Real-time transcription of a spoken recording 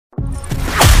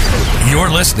You're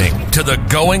listening to the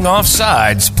Going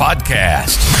Offsides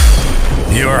podcast,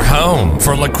 your home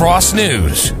for lacrosse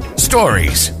news,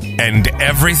 stories, and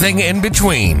everything in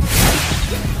between.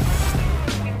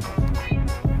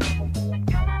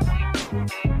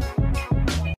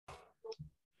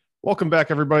 Welcome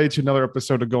back, everybody, to another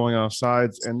episode of Going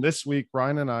Offsides. And this week,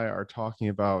 Ryan and I are talking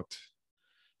about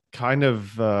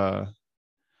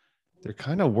they're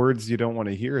kind of words you don't want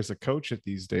to hear as a coach at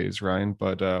these days, Ryan,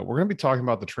 but we're going to be talking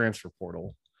about the transfer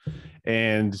portal.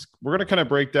 And we're going to kind of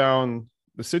break down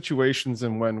the situations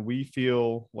and when we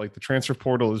feel like the transfer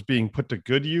portal is being put to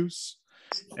good use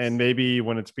and maybe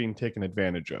when it's being taken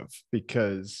advantage of.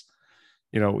 Because,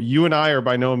 you know, you and I are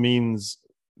by no means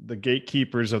the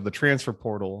gatekeepers of the transfer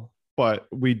portal, but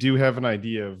we do have an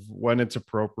idea of when it's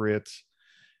appropriate,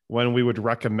 when we would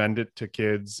recommend it to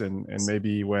kids, and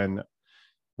maybe when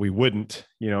we wouldn't.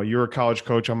 You know, you're a college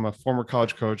coach. I'm a former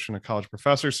college coach and a college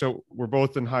professor. So we're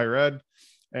both in higher ed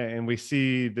and we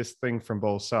see this thing from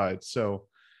both sides. So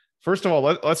first of all,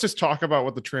 let's just talk about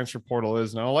what the transfer portal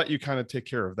is, and I'll let you kind of take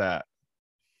care of that.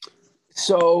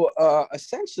 So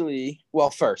essentially,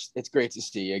 well, first, it's great to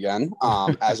see you again.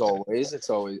 As always, it's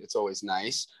always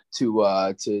nice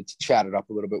to chat it up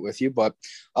a little bit with you. But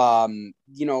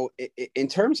you know, in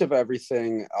terms of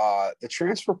everything, the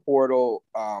transfer portal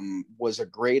was a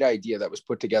great idea that was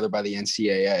put together by the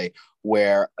NCAA,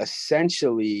 where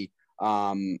essentially,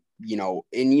 you know,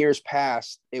 in years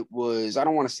past, it was, I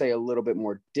don't want to say a little bit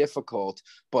more difficult,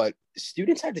 but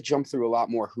students had to jump through a lot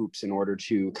more hoops in order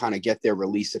to kind of get their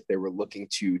release if they were looking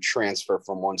to transfer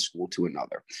from one school to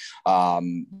another.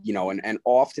 You know, and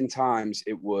oftentimes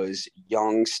it was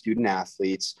young student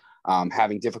athletes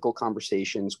having difficult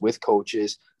conversations with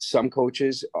coaches. Some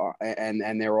coaches,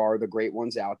 and there are the great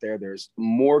ones out there, there's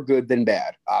more good than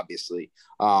bad, obviously,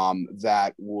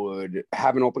 that would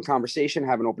have an open conversation,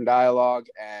 have an open dialogue,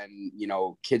 and, you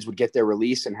know, kids would get their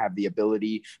release and have the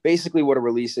ability. Basically what a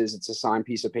release is, it's a signed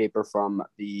piece of paper from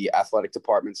the athletic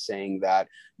department saying that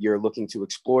you're looking to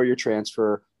explore your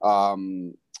transfer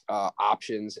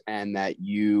options, and that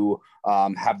you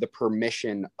have the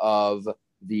permission of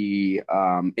the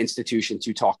institution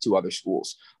to talk to other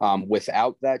schools.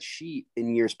 Without that sheet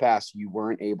in years past, you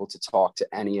weren't able to talk to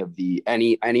any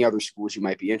other schools you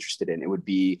might be interested in. It would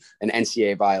be an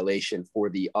NCAA violation for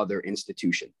the other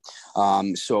institution.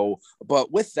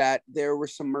 But with that, there were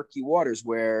some murky waters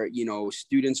where, you know,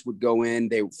 students would go in.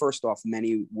 First off,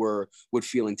 many would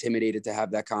feel intimidated to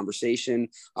have that conversation,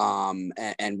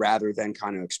 and rather than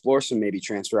kind of explore some maybe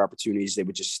transfer opportunities, they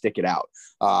would just stick it out.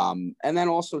 And then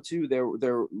also too,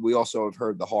 we also have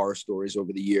heard the horror stories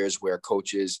over the years where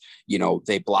coaches, you know,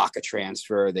 they block a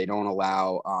transfer. They don't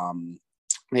allow,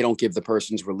 they don't give the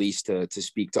person's release to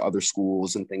speak to other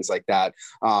schools and things like that.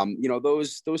 You know,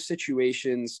 those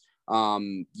situations,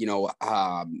 you know,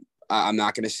 I'm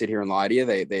not going to sit here and lie to you.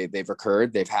 They've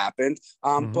occurred. They've happened.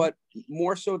 But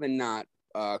more so than not,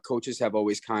 coaches have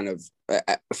always kind of,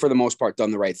 for the most part,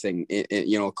 done the right thing,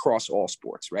 you know, across all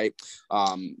sports, right?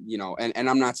 You know, and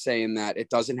I'm not saying that it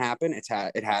doesn't happen.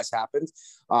 It has happened.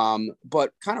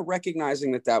 But kind of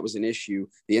recognizing that was an issue,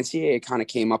 the NCAA kind of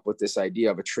came up with this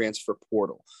idea of a transfer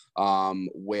portal,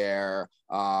 where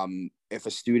if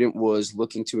a student was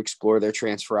looking to explore their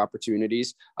transfer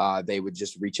opportunities, they would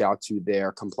just reach out to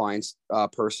their compliance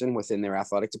person within their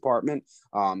athletic department,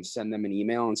 send them an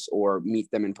email or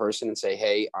meet them in person and say,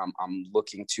 hey, I'm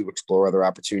looking to explore other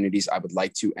opportunities. I would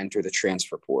like to enter the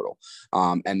transfer portal.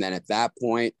 And then at that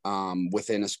point,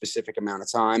 within a specific amount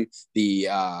of time, the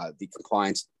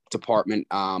compliance department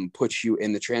puts you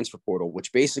in the transfer portal,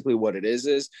 which basically what it is,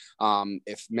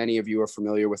 if many of you are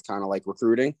familiar with kind of like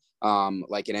recruiting,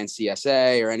 like an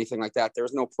NCSA or anything like that,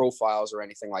 there's no profiles or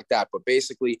anything like that. But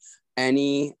basically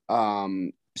any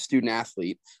student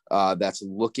athlete that's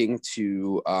looking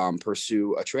to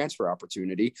pursue a transfer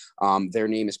opportunity, their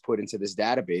name is put into this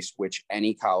database, which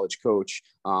any college coach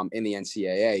in the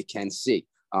NCAA can see.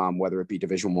 Whether it be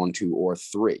Division 1, 2, or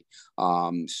 3.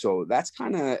 So that's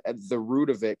kind of the root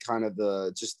of it, kind of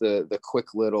the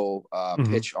quick little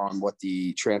pitch on what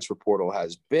the transfer portal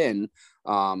has been.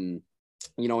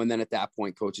 You know, and then at that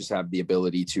point, coaches have the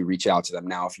ability to reach out to them.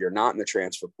 Now, if you're not in the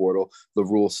transfer portal, the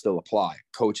rules still apply.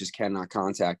 Coaches cannot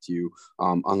contact you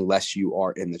unless you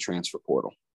are in the transfer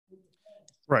portal.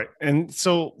 Right. And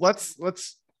so let's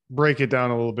break it down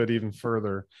a little bit even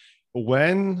further.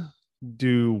 When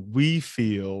do we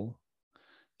feel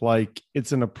like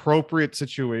it's an appropriate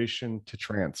situation to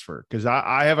transfer? Because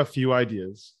I have a few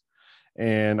ideas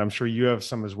and I'm sure you have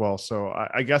some as well. So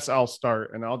I guess I'll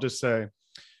start, and I'll just say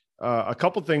a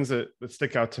couple things that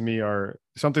stick out to me are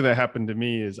something that happened to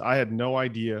me is I had no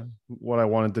idea what I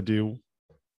wanted to do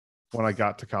when I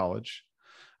got to college.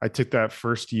 I took that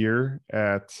first year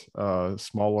at a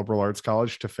small liberal arts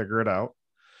college to figure it out.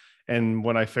 And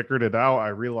when I figured it out, I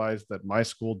realized that my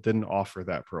school didn't offer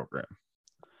that program.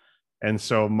 And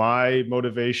so my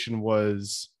motivation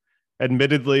was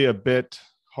admittedly a bit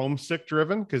homesick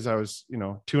driven because I was,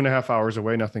 2.5 hours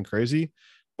away, nothing crazy.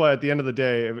 But at the end of the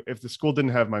day, if the school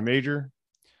didn't have my major,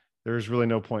 there was really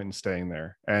no point in staying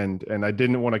there. And I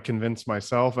didn't want to convince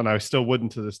myself, and I still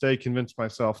wouldn't to this day, convince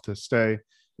myself to stay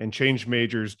and change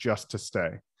majors just to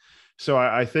stay. So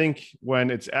I think when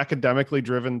it's academically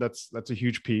driven, that's a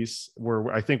huge piece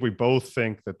where I think we both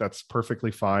think that that's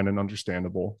perfectly fine and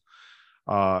understandable.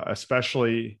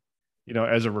 Especially,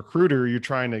 as a recruiter, you're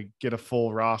trying to get a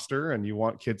full roster and you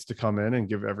want kids to come in and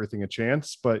give everything a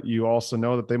chance, but you also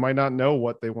know that they might not know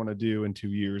what they want to do in 2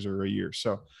 years or a year.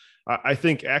 So I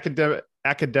think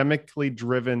academically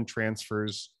driven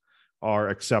transfers are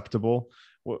acceptable.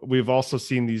 We've also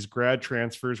seen these grad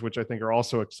transfers, which I think are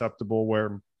also acceptable,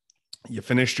 where you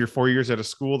finished your 4 years at a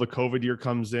school, the COVID year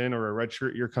comes in or a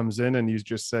redshirt year comes in, and you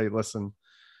just say, listen,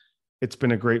 it's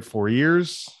been a great 4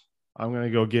 years. I'm going to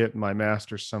go get my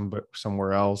master's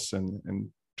somewhere else and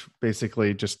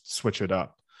basically just switch it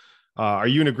up. Are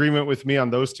you in agreement with me on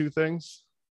those two things?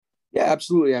 Yeah,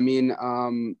 absolutely. I mean,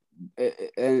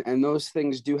 and those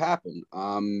things do happen.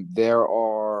 There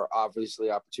are obviously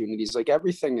opportunities, like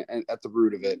everything at the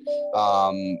root of it.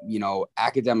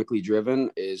 Academically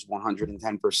driven is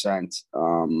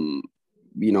 110%,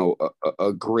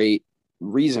 a great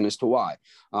reason as to why.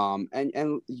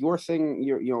 And your thing,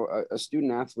 a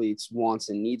student athlete's wants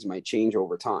and needs might change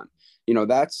over time.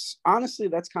 That's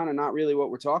kind of not really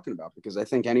what we're talking about, because I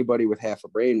think anybody with half a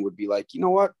brain would be like, you know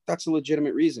what, that's a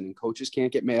legitimate reason, and coaches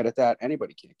can't get mad at that.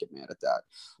 Anybody can't get mad at that.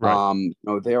 Right.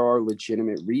 There are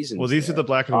legitimate reasons. Well, these are the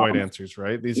black and white answers,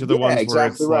 right? These are the ones where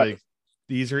it's right. Like,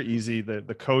 these are easy.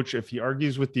 The coach, if he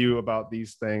argues with you about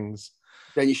these things,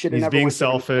 then you should. He's being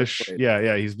selfish.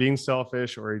 Yeah. He's being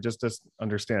selfish, or he just doesn't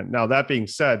understand. Now, that being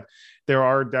said, there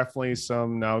are definitely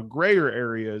some now grayer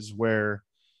areas where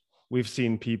we've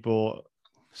seen people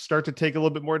start to take a little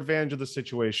bit more advantage of the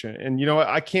situation. And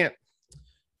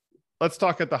let's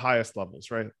talk at the highest levels,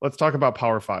 right? Let's talk about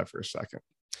Power 5 for a second.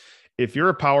 If you're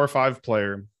a Power 5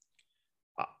 player,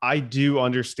 I do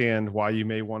understand why you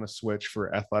may want to switch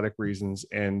for athletic reasons.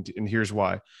 And here's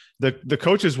why. The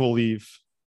coaches will leave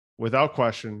without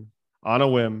question on a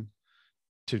whim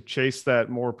to chase that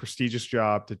more prestigious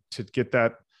job, to get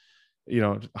that,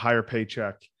 higher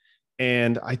paycheck.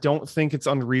 And I don't think it's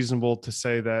unreasonable to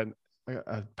say that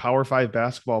a Power 5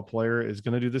 basketball player is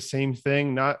going to do the same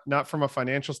thing, not from a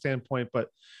financial standpoint, but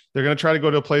they're going to try to go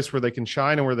to a place where they can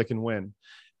shine and where they can win.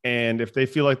 And if they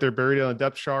feel like they're buried on a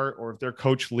depth chart, or if their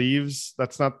coach leaves,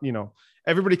 that's not,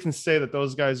 everybody can say that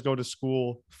those guys go to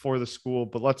school for the school,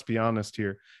 but let's be honest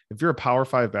here. If you're a Power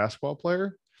 5 basketball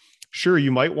player, sure,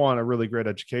 you might want a really great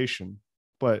education,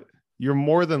 but you're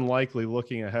more than likely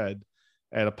looking ahead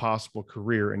at a possible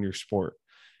career in your sport.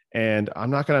 And I'm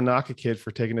not going to knock a kid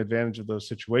for taking advantage of those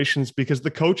situations, because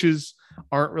the coaches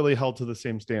aren't really held to the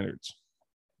same standards.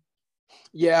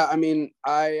 Yeah, I mean,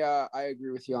 I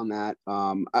agree with you on that.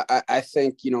 I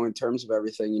think, in terms of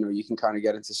everything, you can kind of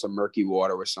get into some murky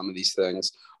water with some of these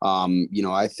things.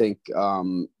 I think,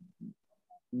 in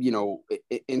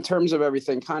terms of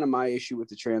everything, kind of my issue with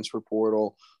the transfer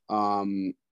portal,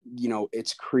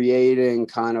 it's creating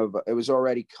it was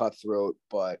already cutthroat,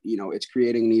 but, it's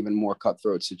creating an even more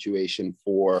cutthroat situation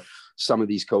for some of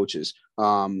these coaches,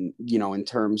 in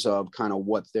terms of kind of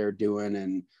what they're doing.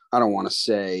 And I don't want to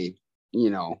say,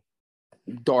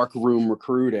 dark room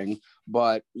recruiting,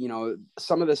 but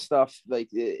some of this stuff, like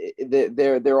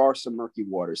there are some murky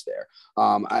waters there.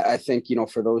 I think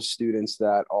for those students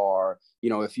that are,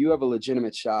 if you have a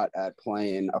legitimate shot at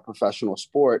playing a professional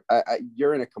sport,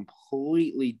 you're in a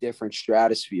completely different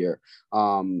stratosphere,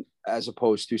 as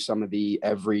opposed to some of the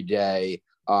everyday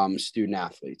student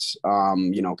athletes,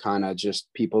 kind of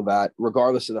just people that,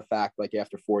 regardless of the fact, like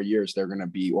after 4 years, they're going to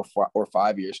be, or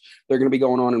 5 years, they're going to be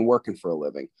going on and working for a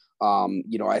living.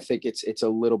 I think it's a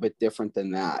little bit different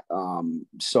than that.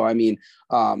 So, I mean,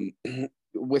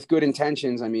 with good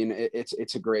intentions, I mean,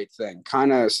 it's a great thing.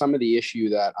 Kind of some of the issue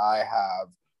that I have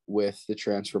with the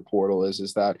transfer portal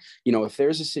is that, if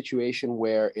there's a situation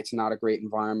where it's not a great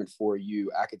environment for you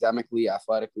academically,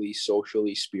 athletically,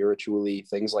 socially, spiritually,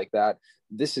 things like that,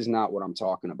 this is not what I'm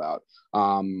talking about.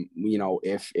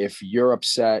 If you're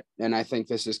upset, and I think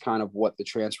this is kind of what the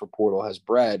transfer portal has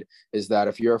bred, is that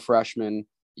if you're a freshman,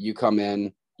 you come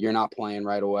in, you're not playing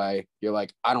right away, you're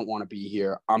like, I don't want to be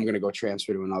here, I'm going to go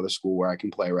transfer to another school where I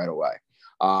can play right away.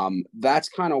 That's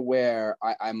kind of where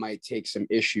I might take some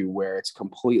issue, where it's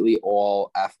completely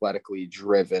all athletically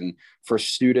driven for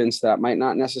students that might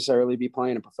not necessarily be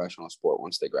playing a professional sport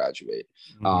once they graduate,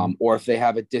 or if they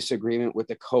have a disagreement with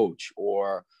the coach,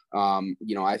 or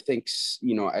I think,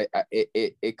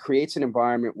 it creates an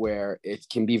environment where it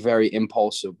can be very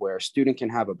impulsive, where a student can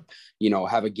have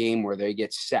a game where they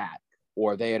get sat,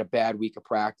 or they had a bad week of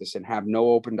practice and have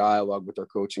no open dialogue with their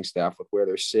coaching staff with where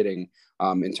they're sitting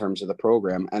in terms of the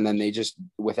program. And then they just,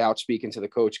 without speaking to the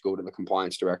coach, go to the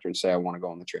compliance director and say, I want to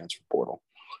go in the transfer portal.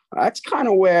 That's kind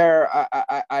of where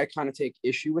I kind of take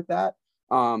issue with that.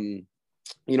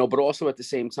 But also at the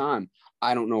same time,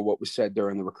 I don't know what was said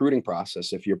during the recruiting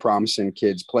process. If you're promising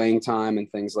kids playing time and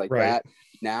things like that,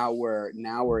 now we're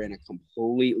in a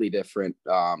completely different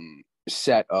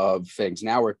set of things.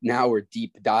 Now we're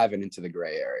deep diving into the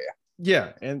gray area.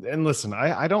 Yeah. And listen,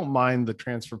 I don't mind the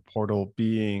transfer portal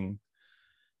being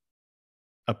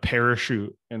a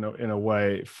parachute in a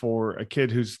way for a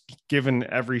kid who's given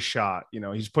every shot.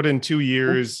 He's put in 2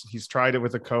 years, he's tried it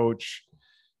with a coach.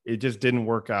 It just didn't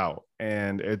work out.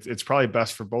 And it's probably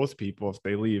best for both people if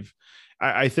they leave.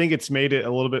 I think it's made it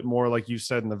a little bit more, like you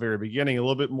said in the very beginning, a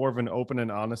little bit more of an open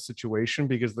and honest situation,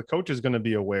 because the coach is going to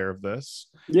be aware of this.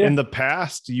 Yeah. In the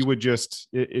past, you would just,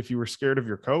 if you were scared of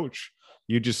your coach,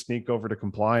 you just sneak over to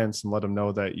compliance and let them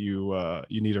know that you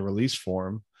need a release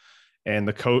form. And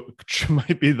the coach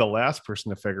might be the last person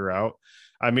to figure out.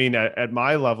 I mean, at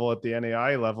my level, at the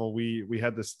NAI level, we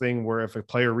had this thing where if a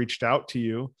player reached out to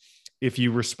you, if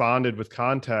you responded with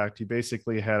contact, you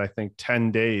basically had, I think,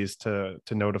 10 days to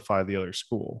notify the other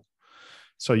school.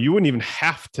 So you wouldn't even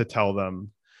have to tell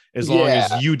them as long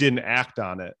as you didn't act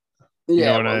on it. You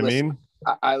know what I mean?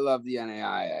 I love the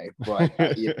NAIA, but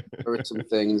there were some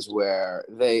things where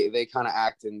they kind of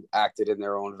acted in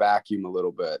their own vacuum a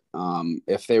little bit.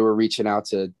 If they were reaching out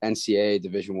to NCAA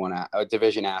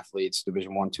division athletes,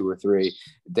 Division 1, 2, or 3,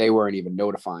 they weren't even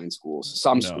notifying schools.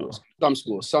 Some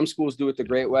schools do it the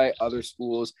great way. Other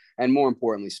schools, and more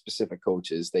importantly, specific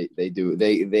coaches,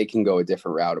 they can go a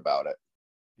different route about it.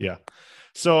 Yeah.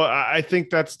 So I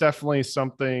think that's definitely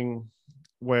something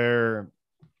where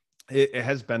it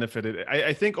has benefited.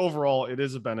 I think overall it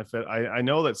is a benefit. I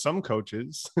know that some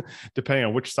coaches, depending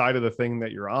on which side of the thing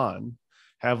that you're on,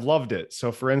 have loved it.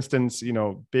 So for instance,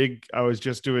 I was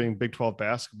just doing Big 12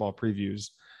 basketball previews,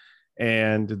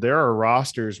 and there are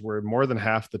rosters where more than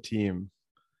half the team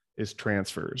is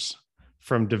transfers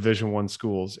from Division I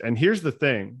schools. And here's the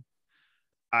thing.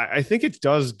 I think it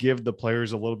does give the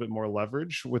players a little bit more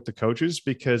leverage with the coaches,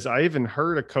 because I even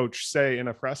heard a coach say in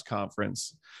a press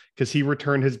conference, because he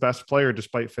returned his best player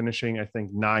despite finishing, I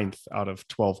think, 9th out of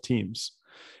 12 teams.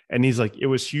 And he's like, it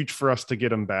was huge for us to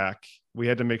get him back. We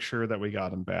had to make sure that we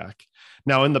got him back.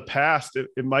 Now, in the past,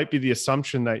 it might be the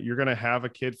assumption that you're going to have a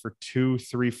kid for 2,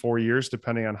 3, 4 years,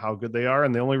 depending on how good they are.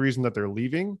 And the only reason that they're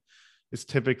leaving is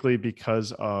typically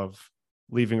because of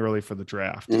leaving early for the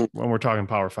draft when we're talking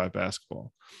Power 5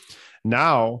 basketball.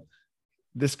 Now,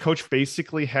 this coach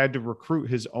basically had to recruit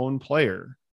his own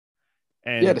player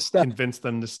and convince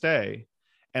them to stay.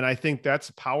 And I think that's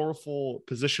a powerful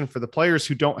position for the players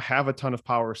who don't have a ton of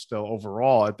power still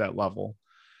overall at that level,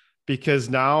 because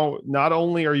now not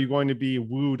only are you going to be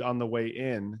wooed on the way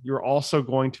in, you're also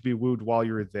going to be wooed while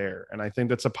you're there. And I think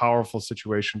that's a powerful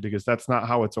situation, because that's not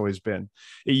how it's always been.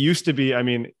 It used to be, I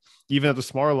mean, even at the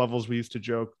smaller levels, we used to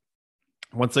joke,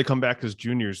 once they come back as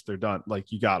juniors, they're done.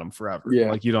 Like, you got them forever. Yeah.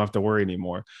 Like, you don't have to worry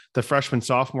anymore. The freshman,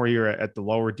 sophomore year at the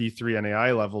lower D3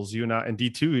 NAI levels, you and I, and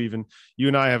D2 even, you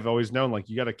and I have always known, like,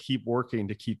 you got to keep working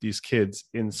to keep these kids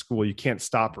in school. You can't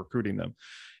stop recruiting them.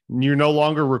 You're no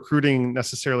longer recruiting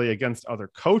necessarily against other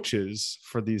coaches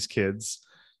for these kids.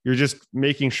 You're just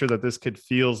making sure that this kid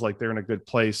feels like they're in a good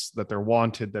place, that they're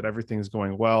wanted, that everything's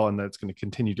going well, and that it's going to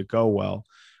continue to go well.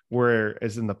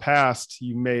 Whereas in the past,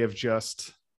 you may have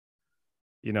just,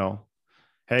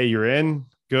 hey, you're in,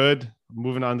 good,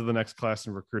 moving on to the next class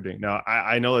in recruiting. Now,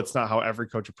 I know that's not how every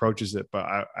coach approaches it,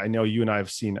 but I know you and I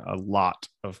have seen a lot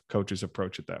of coaches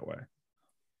approach it that way.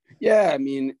 Yeah, I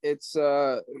mean, it's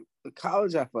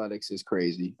college athletics is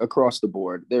crazy across the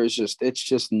board. It's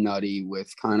just nutty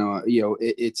with kind of,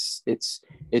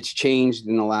 it's changed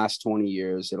in the last 20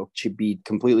 years. It'll be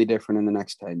completely different in the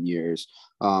next 10 years.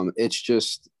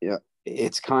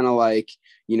 It's kind of like,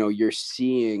 you're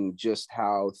seeing just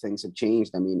how things have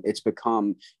changed. I mean, it's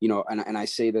become, and I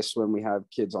say this when we have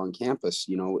kids on campus,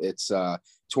 it's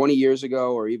 20 years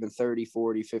ago, or even 30,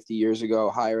 40, 50 years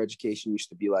ago, higher education used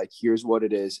to be like, here's what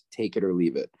it is, take it or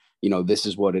leave it. This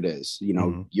is what it is.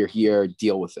 You're here,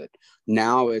 deal with it.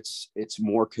 Now it's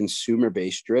more consumer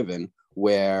based driven,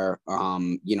 where,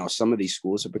 some of these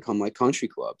schools have become like country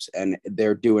clubs, and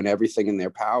they're doing everything in their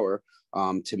power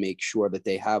to make sure that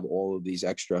they have all of these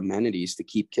extra amenities to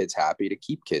keep kids happy, to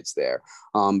keep kids there.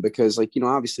 Because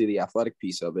obviously the athletic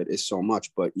piece of it is so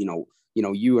much, but,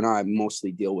 you and I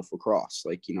mostly deal with lacrosse,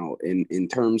 in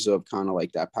terms of kind of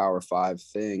like that Power 5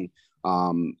 thing.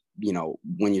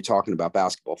 When you're talking about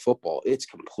basketball, football, it's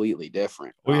completely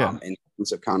different. Oh, yeah. In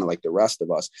terms of kind of like the rest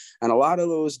of us. And a lot of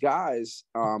those guys,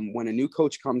 when a new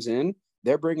coach comes in,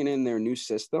 they're bringing in their new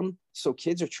system. So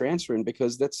kids are transferring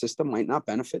because that system might not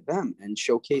benefit them and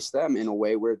showcase them in a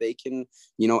way where they can,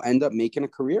 end up making a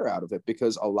career out of it.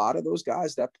 Because a lot of those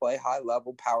guys that play high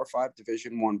level Power 5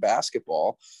 Division I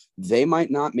basketball, they might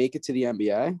not make it to the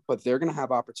NBA, but they're going to have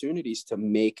opportunities to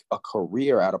make a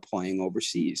career out of playing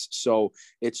overseas. So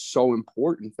it's so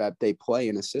important that they play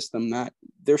in a system that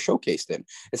they're showcased in.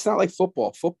 It's not like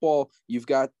football. Football, you've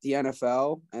got the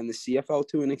NFL and the CFL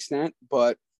to an extent,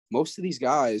 but most of these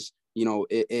guys,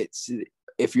 it's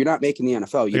if you're not making the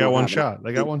NFL, They got one shot.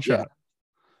 They got one shot.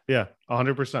 Yeah,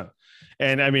 100%.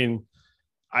 And I mean,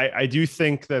 I do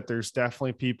think that there's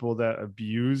definitely people that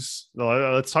abuse.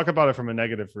 Let's talk about it from a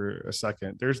negative for a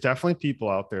second. There's definitely people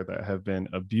out there that have been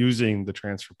abusing the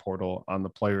transfer portal on the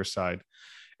player side.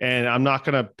 And I'm not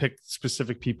going to pick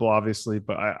specific people, obviously,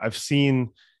 but I've seen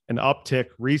an uptick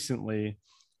recently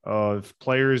of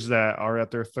players that are at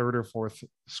their third or fourth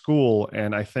school.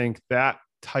 And I think that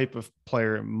type of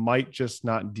player might just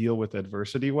not deal with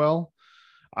adversity well.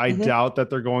 I doubt that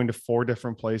they're going to 4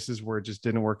 different places where it just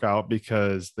didn't work out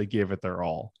because they gave it their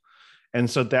all. And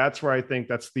so that's where I think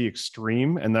that's the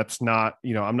extreme. And that's not,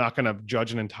 I'm not going to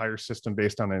judge an entire system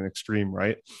based on an extreme,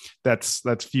 right? That's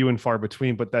few and far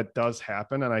between, but that does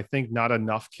happen. And I think not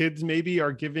enough kids maybe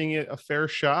are giving it a fair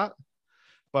shot.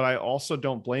 But I also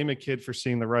don't blame a kid for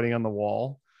seeing the writing on the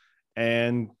wall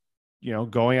and,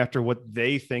 going after what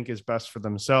they think is best for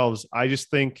themselves. I just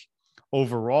think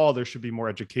overall, there should be more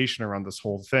education around this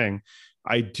whole thing.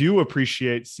 I do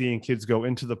appreciate seeing kids go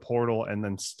into the portal and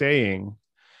then staying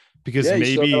because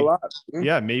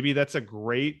maybe that's a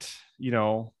great,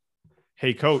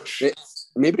 hey, coach,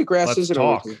 maybe the grass isn't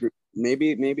always green.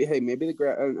 Maybe the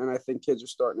grass, and I think kids are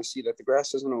starting to see that the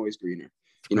grass isn't always greener.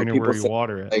 People where you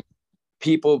water it.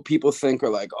 People think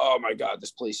are like, oh my God, this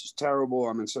place is terrible.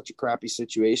 I'm in such a crappy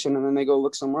situation. And then they go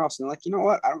look somewhere else. And they're like, you know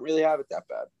what? I don't really have it that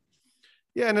bad.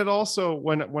 Yeah. And it also,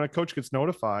 when a coach gets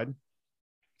notified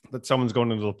that someone's going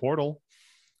into the portal,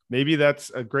 maybe that's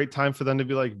a great time for them to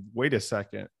be like, wait a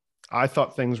second. I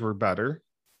thought things were better.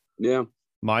 Yeah.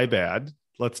 My bad.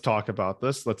 Let's talk about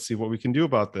this. Let's see what we can do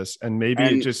about this. And maybe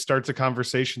it just starts a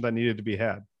conversation that needed to be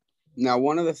had. Now,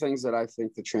 one of the things that I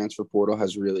think the transfer portal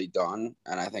has really done,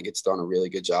 and I think it's done a really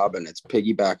good job, and it's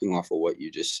piggybacking off of what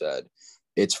you just said,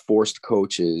 it's forced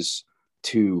coaches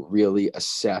to really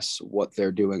assess what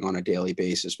they're doing on a daily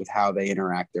basis with how they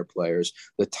interact their players,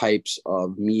 the types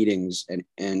of meetings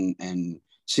and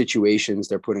situations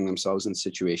they're putting themselves in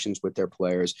situations with their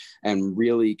players, and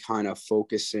really kind of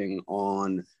focusing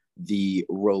on the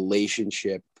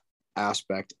relationship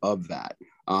aspect of that.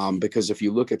 Because if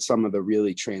you look at some of the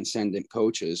really transcendent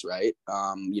coaches, right,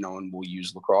 and we'll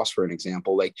use lacrosse for an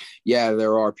example,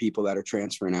 there are people that are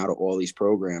transferring out of all these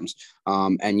programs.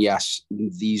 And yes,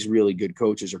 these really good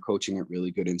coaches are coaching at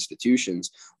really good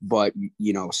institutions, but,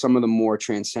 some of the more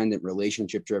transcendent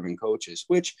relationship driven coaches,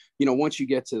 which, once you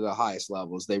get to the highest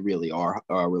levels, they really are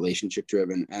relationship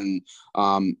driven. And,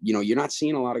 you're not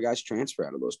seeing a lot of guys transfer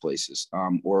out of those places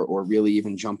or really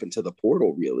even jump into the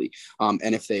portal really.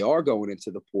 And if they are going into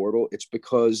the portal, it's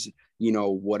because,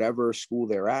 whatever school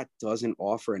they're at doesn't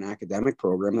offer an academic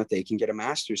program that they can get a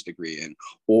master's degree in,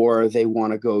 or they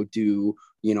want to go do,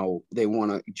 they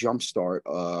want to jumpstart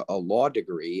a law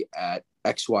degree at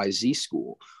XYZ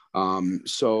school.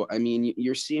 So, I mean,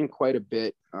 you're seeing quite a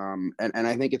bit. And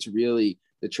I think it's really,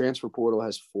 the transfer portal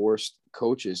has forced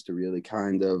coaches to really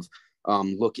kind of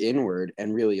look inward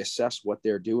and really assess what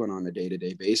they're doing on a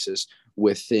day-to-day basis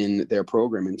within their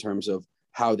program in terms of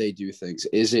how they do things.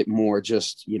 Is it more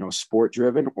just, sport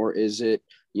driven, or is it,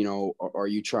 are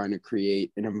you trying to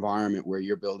create an environment where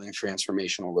you're building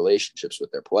transformational relationships with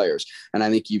their players? And I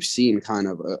think you've seen kind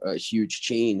of a huge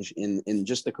change in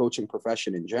just the coaching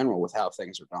profession in general with how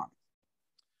things are done.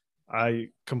 I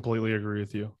completely agree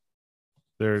with you.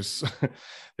 There's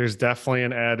definitely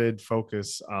an added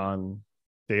focus on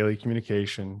daily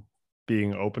communication,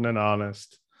 being open and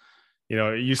honest.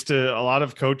 It used to, a lot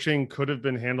of coaching could have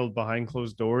been handled behind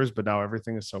closed doors, but now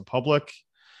everything is so public.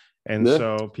 And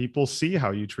so people see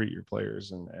how you treat your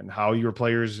players and how your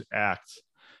players act.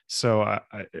 So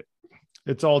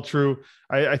It's all true.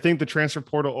 I think the transfer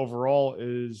portal overall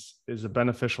is a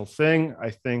beneficial thing.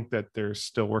 I think that they're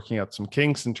still working out some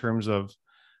kinks in terms of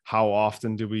how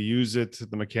often do we use it,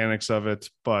 the mechanics of it.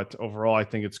 But overall, I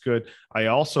think it's good. I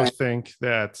also think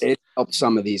that it helped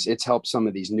some of these. It's helped some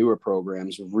of these newer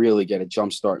programs really get a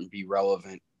jump start and be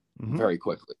relevant very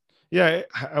quickly. Yeah,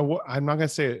 I'm not going to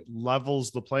say it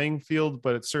levels the playing field,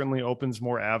 but it certainly opens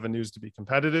more avenues to be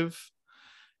competitive.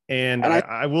 And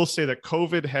I will say that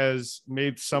COVID has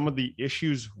made some of the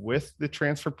issues with the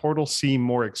transfer portal seem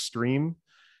more extreme,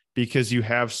 because you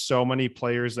have so many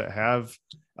players that have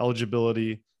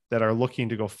eligibility that are looking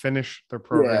to go finish their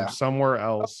program somewhere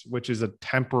else, which is a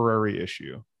temporary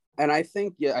issue. And I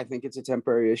think it's a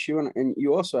temporary issue. And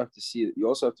you also have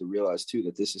to realize too,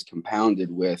 that this is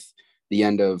compounded with the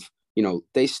end of,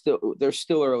 they're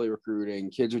still early recruiting,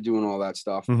 kids are doing all that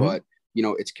stuff, but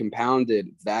it's compounded.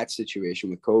 That situation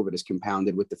with COVID is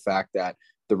compounded with the fact that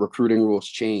the recruiting rules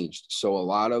changed. So a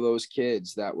lot of those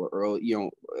kids that were early,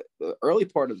 the early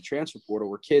part of the transfer portal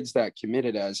were kids that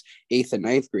committed as 8th and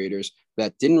 9th graders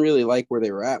that didn't really like where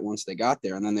they were at once they got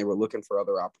there. And then they were looking for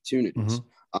other opportunities.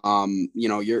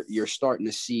 You're starting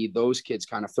to see those kids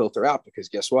kind of filter out, because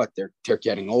guess what? They're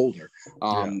getting older.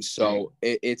 So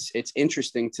it's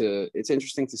interesting to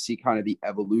see kind of the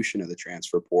evolution of the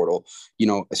transfer portal.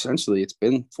 Essentially it's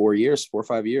been 4 or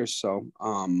 5 years. So,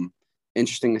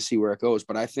 interesting to see where it goes.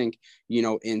 But I think,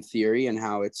 in theory and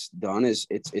how it's done is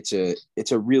it's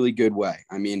a really good way.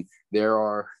 I mean, there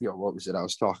are, what was it? I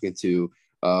was talking to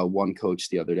one coach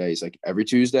the other day. He's like, every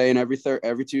Tuesday and every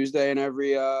Tuesday and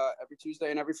every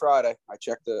Friday, I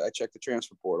check the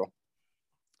transfer portal.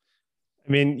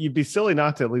 I mean, you'd be silly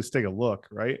not to at least take a look,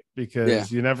 right?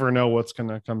 Because you never know what's going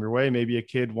to come your way. Maybe a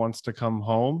kid wants to come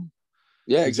home.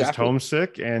 Yeah, exactly. Just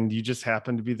homesick, and you just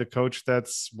happen to be the coach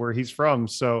that's where he's from.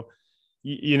 So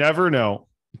you never know.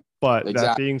 But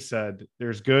that being said,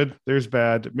 there's good, there's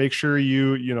bad. Make sure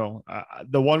the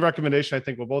one recommendation I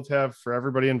think we'll both have for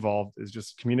everybody involved is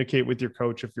just communicate with your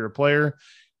coach if you're a player.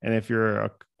 And if you're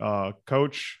a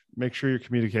coach, make sure you're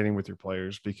communicating with your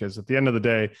players, because at the end of the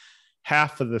day,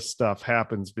 half of this stuff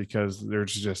happens because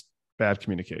there's just bad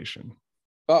communication.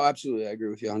 Oh, absolutely. I agree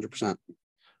with you 100%.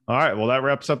 All right. Well, that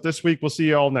wraps up this week. We'll see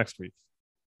you all next week.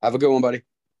 Have a good one, buddy.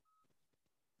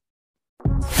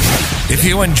 If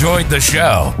you enjoyed the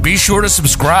show, be sure to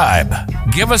subscribe,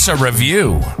 give us a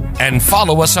review, and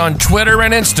follow us on Twitter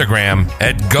and Instagram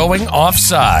at Going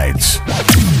Offsides.